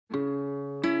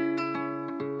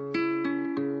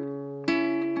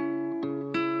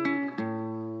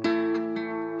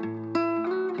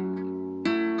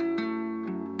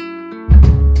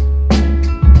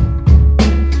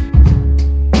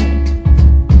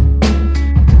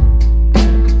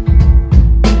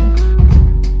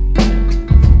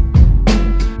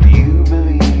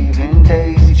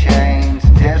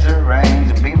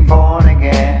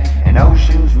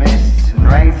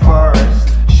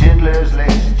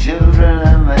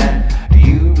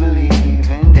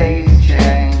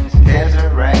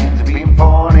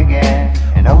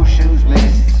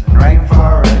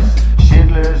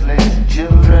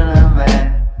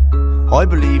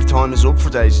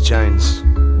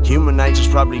Human nature's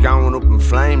probably going up in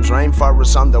flames.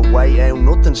 Rainforests on their way out,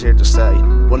 nothing's here to stay.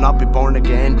 We'll not be born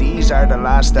again, these are the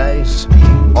last days.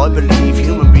 I believe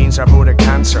human beings are but a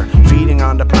cancer, feeding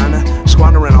on the planet,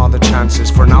 squandering all the chances.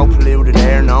 For no polluted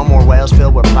air, no more whales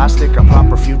filled with plastic. A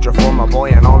proper future for my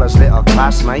boy and all his little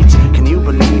classmates. Can you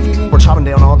believe we're chopping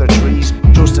down all the trees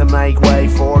just to make way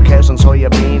for cows and soya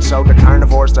beans, so the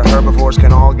carnivores, the herbivores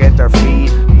can all get their feed?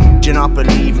 Do you not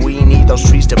believe we need those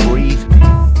trees to breathe?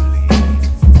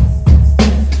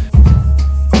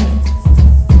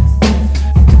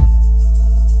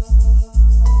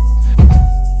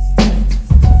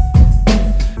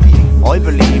 I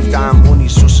believe that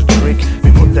money's just a trick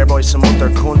we put there by some other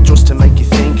cunt just to make you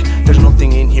think. There's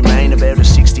nothing inhumane about a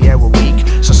 60-hour week,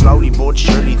 so slowly but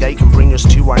surely they can bring us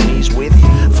to our knees with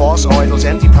false idols,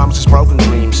 empty promises, broken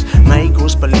dreams. Make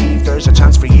us believe there's a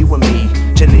chance for you and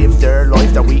me to live their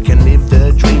life, that we can live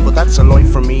the dream. But that's a life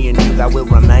for me and you that will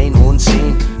remain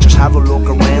unseen. Just have a look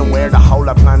around where the whole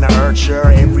of planet Earth.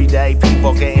 Sure, everyday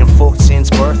people getting fucked since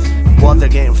birth. While they're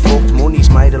getting fucked, money's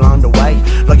made along the way,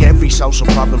 like every social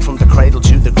problem from the cradle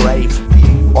to the grave.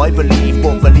 I believe,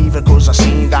 but believe it cause I've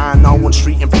seen that no one's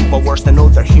treating people worse than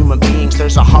other human beings.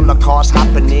 There's a Holocaust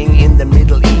happening in the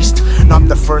Middle East, not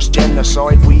the first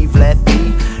genocide we've let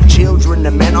be. Children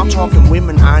and men, I'm talking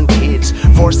women and kids,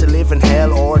 forced to live in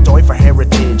hell or die for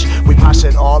heritage. We pass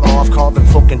it all off, call them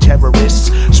fucking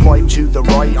terrorists. Swipe to the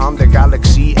right on the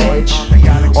galaxy edge.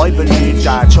 I believe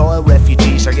that child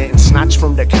refugees are getting snatched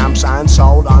from the camps and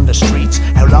sold on the streets.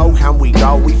 How low can we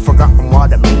go? We've forgotten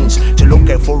what it means to look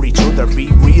out for each other,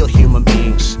 be real human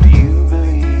beings. Do you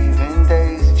believe in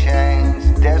days of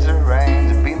change, desert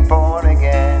rains, and being born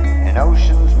again, in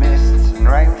oceans, mists, and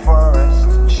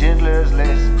rainforests, and Schindler's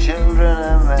List, children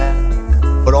and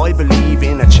men? But I believe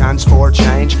in a chance for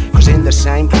change, cause in the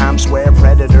same camps where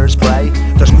predators prey,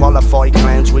 there's qualified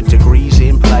clowns with degrees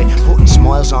in play, putting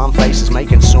smiles on faces,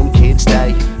 making some kids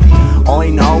stay. I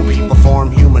know people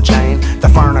form human chain, they're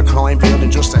foreign a climb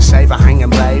building just to save a hanging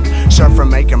babe. Surfer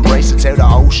making bracelets out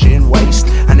of ocean waste,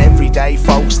 and everyday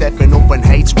folks stepping up in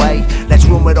hate's way. Let's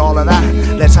run with all of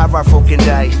that, let's have our fucking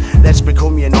day. Let's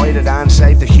become united and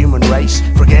save the human race.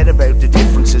 Forget about the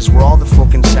differences, we're all the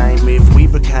fucking same. If we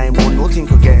became